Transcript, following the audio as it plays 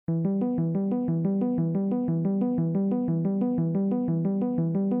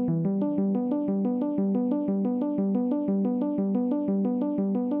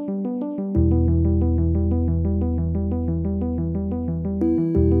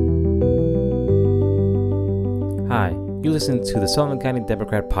You listen to the Sullivan County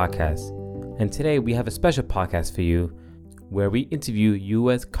Democrat podcast, and today we have a special podcast for you where we interview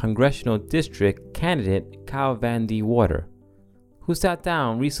U.S. Congressional District candidate Kyle Van De Water, who sat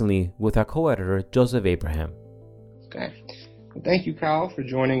down recently with our co-editor Joseph Abraham. Okay. Well, thank you, Kyle, for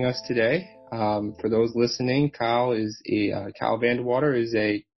joining us today. For those listening, Kyle Van De Water is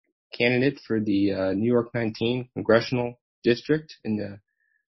a candidate for the New York 19 Congressional District in the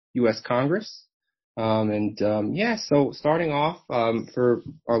U.S. Congress. So starting off, for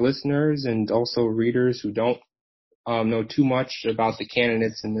our listeners and also readers who don't know too much about the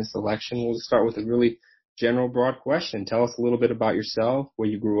candidates in this election, we'll start with a really general, broad question. Tell us a little bit about yourself, where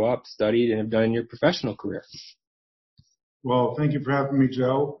you grew up, studied, and have done in your professional career. Well, thank you for having me,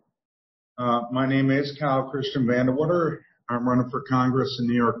 Joe. My name is Kyle Christian Van De Water. I'm running for Congress in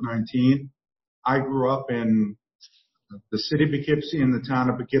New York 19. I grew up in the city of Poughkeepsie and the town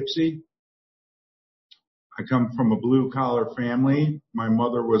of Poughkeepsie. I come from a blue-collar family. My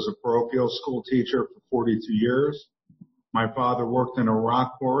mother was a parochial school teacher for 42 years. My father worked in a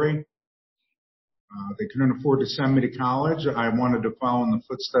rock quarry. They couldn't afford to send me to college. I wanted to follow in the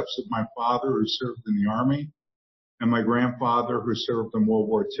footsteps of my father, who served in the Army, and my grandfather, who served in World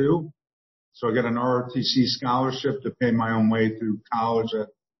War II. So I got an ROTC scholarship to pay my own way through college at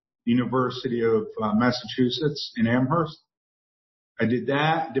the University of Massachusetts in Amherst. I did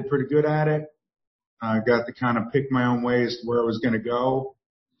that, did pretty good at it. I got to kind of pick my own way as to where I was going to go.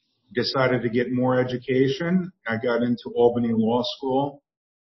 Decided to get more education. I got into Albany Law School.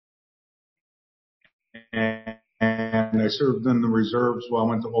 And I served in the reserves while I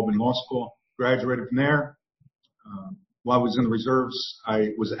went to Albany Law School. Graduated from there. While I was in the reserves,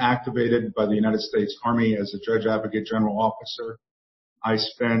 I was activated by the United States Army as a Judge Advocate General Officer. I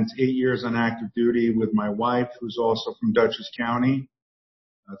spent 8 years on active duty with my wife, who's also from Dutchess County.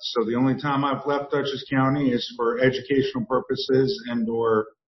 So the only time I've left Dutchess County is for educational purposes and or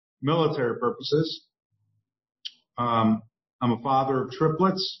military purposes. I'm a father of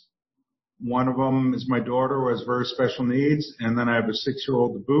triplets. One of them is my daughter, who has very special needs, and then I have a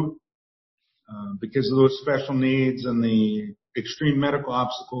 6-year-old to boot. Because of those special needs and the extreme medical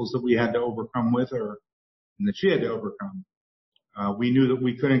obstacles that we had to overcome with her and that she had to overcome, we knew that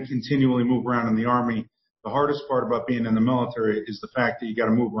we couldn't continually move around in the Army. The hardest part about being in the military is the fact that you got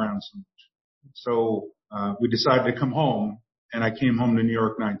to move around so much. So we decided to come home, and I came home to New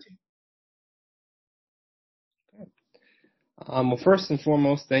York 19. Well, first and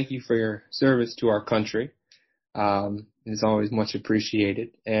foremost, thank you for your service to our country. It's always much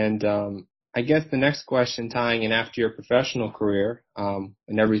appreciated. And I guess the next question, tying in after your professional career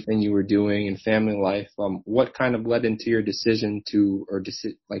and everything you were doing in family life, what kind of led into your decision to, or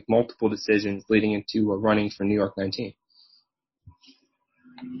multiple decisions leading into running for New York 19?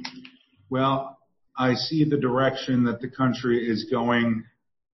 Well, I see the direction that the country is going,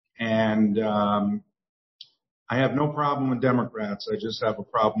 and I have no problem with Democrats. I just have a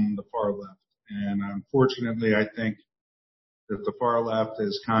problem with the far left. And unfortunately, I think that the far left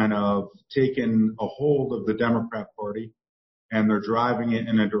has kind of taken a hold of the Democrat Party, and they're driving it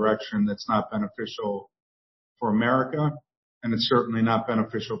in a direction that's not beneficial for America, and it's certainly not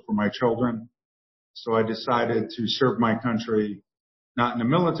beneficial for my children. So I decided to serve my country, not in a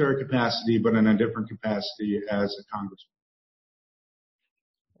military capacity, but in a different capacity as a congressman.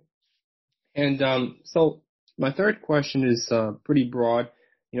 And so my third question is pretty broad.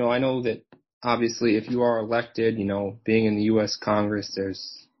 I know that obviously, if you are elected, being in the U.S. Congress,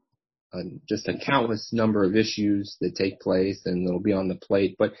 there's just a countless number of issues that take place and that'll be on the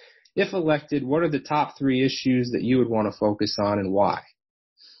plate. But if elected, what are the top 3 issues that you would want to focus on and why?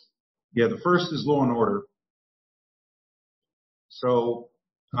 Yeah, the first is law and order. So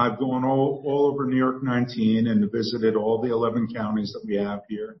I've gone all over New York 19 and visited all the 11 counties that we have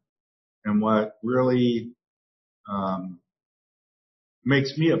here. And what really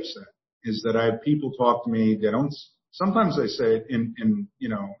makes me upset is that I have people talk to me that don't, sometimes they say it in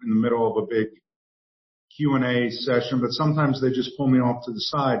the middle of a big Q&A session, but sometimes they just pull me off to the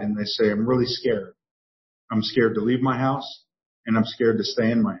side and they say, I'm really scared. I'm scared to leave my house and I'm scared to stay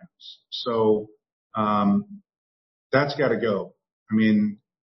in my house. So, that's gotta go. I mean,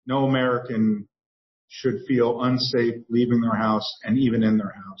 no American should feel unsafe leaving their house and even in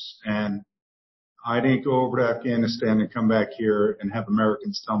their house. And I didn't go over to Afghanistan and come back here and have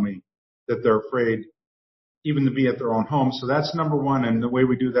Americans tell me that they're afraid even to be at their own home. So that's number one. And the way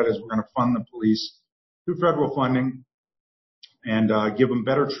we do that is we're going to fund the police through federal funding and give them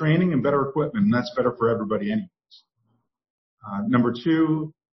better training and better equipment. And that's better for everybody anyways. Number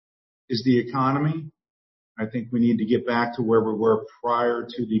 2 is the economy. I think we need to get back to where we were prior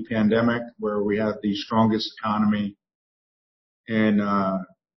to the pandemic, where we had the strongest economy in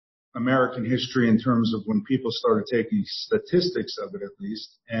American history in terms of when people started taking statistics of it, at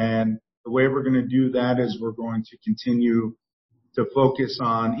least. And the way we're going to do that is we're going to continue to focus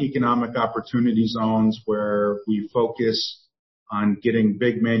on economic opportunity zones where we focus on getting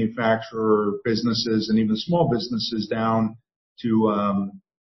big manufacturer businesses and even small businesses down to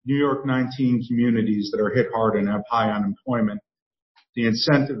New York 19 communities that are hit hard and have high unemployment. The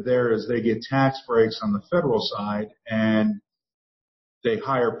incentive there is they get tax breaks on the federal side and they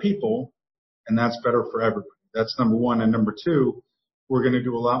hire people, and that's better for everybody. That's number one. And number two, we're going to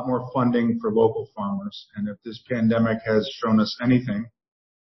do a lot more funding for local farmers. And if this pandemic has shown us anything,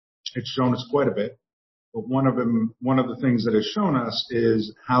 it's shown us quite a bit. But one of the things that has shown us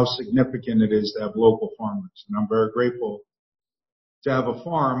is how significant it is to have local farmers. And I'm very grateful to have a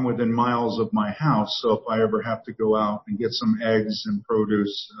farm within miles of my house. So if I ever have to go out and get some eggs and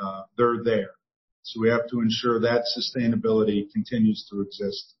produce, they're there. So we have to ensure that sustainability continues to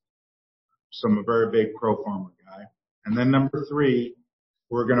exist. So I'm a very big pro-farmer guy. And then number three,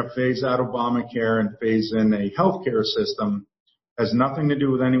 we're going to phase out Obamacare and phase in a healthcare system. Has nothing to do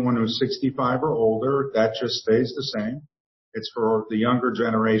with anyone who's 65 or older. That just stays the same. It's for the younger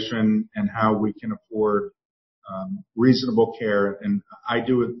generation and how we can afford reasonable care. And I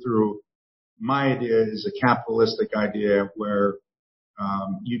do it through, my idea is a capitalistic idea where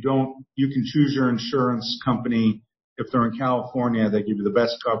you can choose your insurance company. If they're in California, they give you the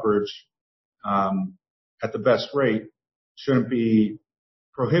best coverage at the best rate. Shouldn't be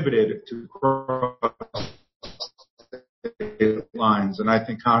prohibited to cross lines. And I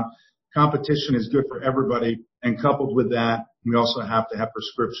think competition is good for everybody. And coupled with that, we also have to have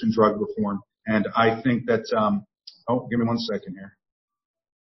prescription drug reform. And I think that, give me 1 second here.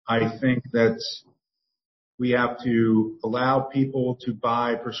 I think that we have to allow people to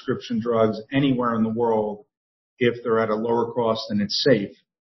buy prescription drugs anywhere in the world if they're at a lower cost and it's safe.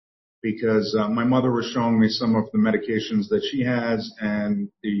 Because my mother was showing me some of the medications that she has, and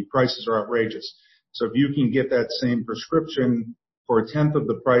the prices are outrageous. So if you can get that same prescription for a tenth of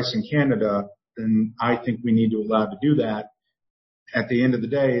the price in Canada, then I think we need to allow to do that. At the end of the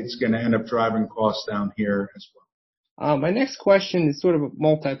day, it's going to end up driving costs down here as well. My next question is sort of a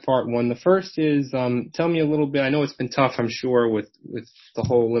multi-part one. The first is, tell me a little bit. I know it's been tough, I'm sure, with the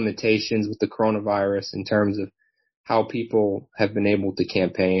whole limitations with the coronavirus in terms of how people have been able to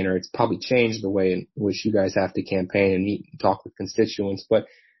campaign, or it's probably changed the way in which you guys have to campaign and meet and talk with constituents. But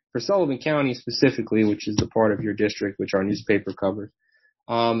for Sullivan County specifically, which is the part of your district which our newspaper covers,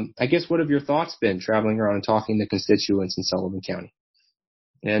 I guess what have your thoughts been traveling around and talking to constituents in Sullivan County?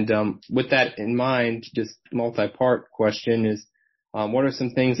 And with that in mind, just multi-part question is, what are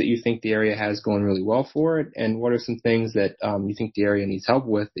some things that you think the area has going really well for it? And what are some things that you think the area needs help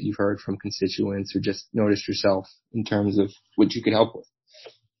with that you've heard from constituents or just noticed yourself in terms of what you could help with?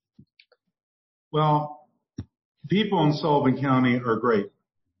 Well, people in Sullivan County are great.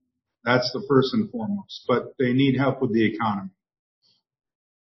 That's the first and foremost, but they need help with the economy.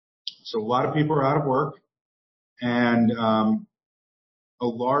 So a lot of people are out of work, and a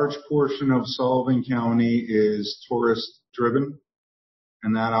large portion of Sullivan County is tourist driven,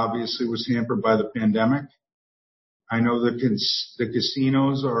 and that obviously was hampered by the pandemic. I know the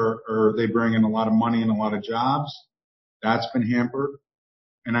casinos they bring in a lot of money and a lot of jobs. That's been hampered.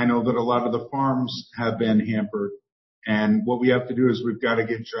 And I know that a lot of the farms have been hampered. And what we have to do is we've got to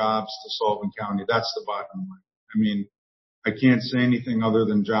get jobs to Sullivan County. That's the bottom line. I mean, I can't say anything other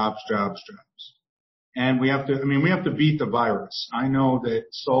than jobs, jobs, jobs. And we have to beat the virus. I know that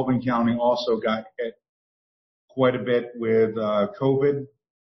Sullivan County also got hit quite a bit with COVID.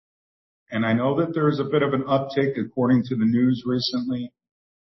 And I know that there's a bit of an uptick according to the news recently.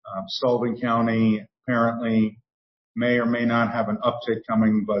 Sullivan County apparently may or may not have an uptick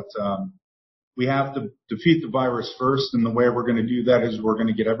coming, but we have to defeat the virus first. And the way we're going to do that is we're going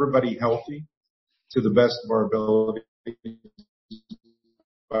to get everybody healthy to the best of our ability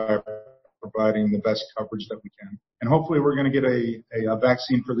by providing the best coverage that we can. And hopefully we're going to get a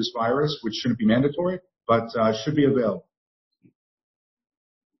vaccine for this virus, which shouldn't be mandatory, but should be available.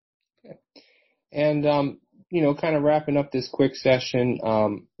 Okay. And, kind of wrapping up this quick session,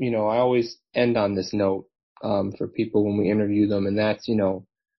 I always end on this note for people when we interview them, and that's,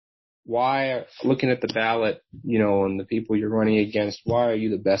 why, looking at the ballot, and the people you're running against, why are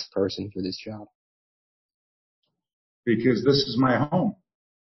you the best person for this job? Because this is my home.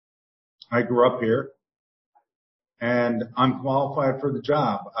 I grew up here, and I'm qualified for the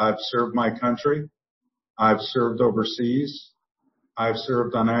job. I've served my country. I've served overseas. I've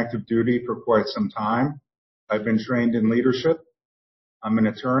served on active duty for quite some time. I've been trained in leadership. I'm an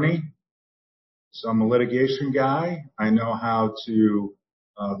attorney. So I'm a litigation guy. I know how to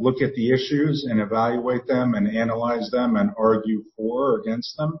look at the issues and evaluate them and analyze them and argue for or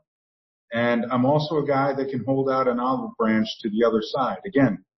against them. And I'm also a guy that can hold out an olive branch to the other side.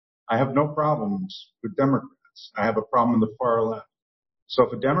 Again, I have no problems with Democrats. I have a problem with the far left. So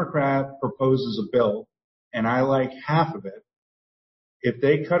if a Democrat proposes a bill and I like half of it, if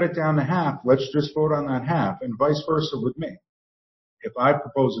they cut it down to half, let's just vote on that half, and vice versa with me. If I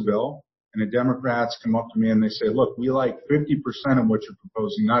propose a bill and the Democrats come up to me and they say, look, we like 50% of what you're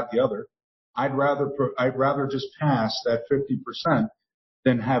proposing, not the other, I'd rather just pass that 50%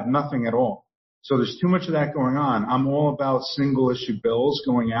 than have nothing at all. So there's too much of that going on. I'm all about single issue bills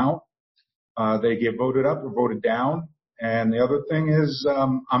going out. They get voted up or voted down. And the other thing is,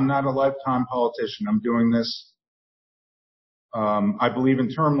 I'm not a lifetime politician. I'm doing this. I believe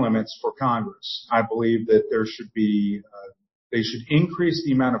in term limits for Congress. I believe that there should be, they should increase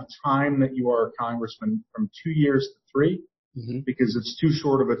the amount of time that you are a congressman from 2 years to 3, because it's too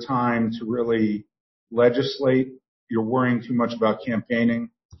short of a time to really legislate. You're worrying too much about campaigning.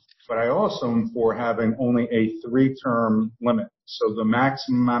 But I also am for having only a 3-term limit. So the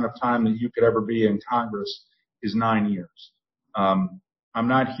maximum amount of time that you could ever be in Congress is 9 years. I'm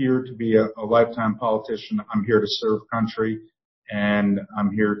not here to be a lifetime politician. I'm here to serve country, and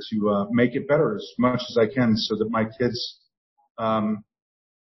I'm here to make it better as much as I can so that my kids, I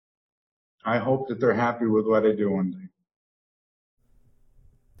hope that they're happy with what I do one day.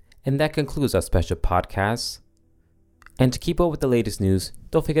 And that concludes our special podcast. And to keep up with the latest news,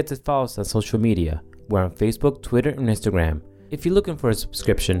 don't forget to follow us on social media. We're on Facebook, Twitter, and Instagram. If you're looking for a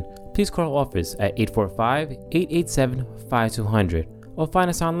subscription, please call our office at 845-887-5200 or find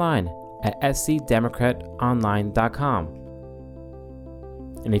us online at scdemocratonline.com.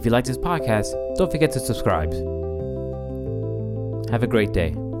 And if you like this podcast, don't forget to subscribe. Have a great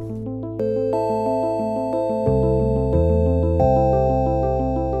day.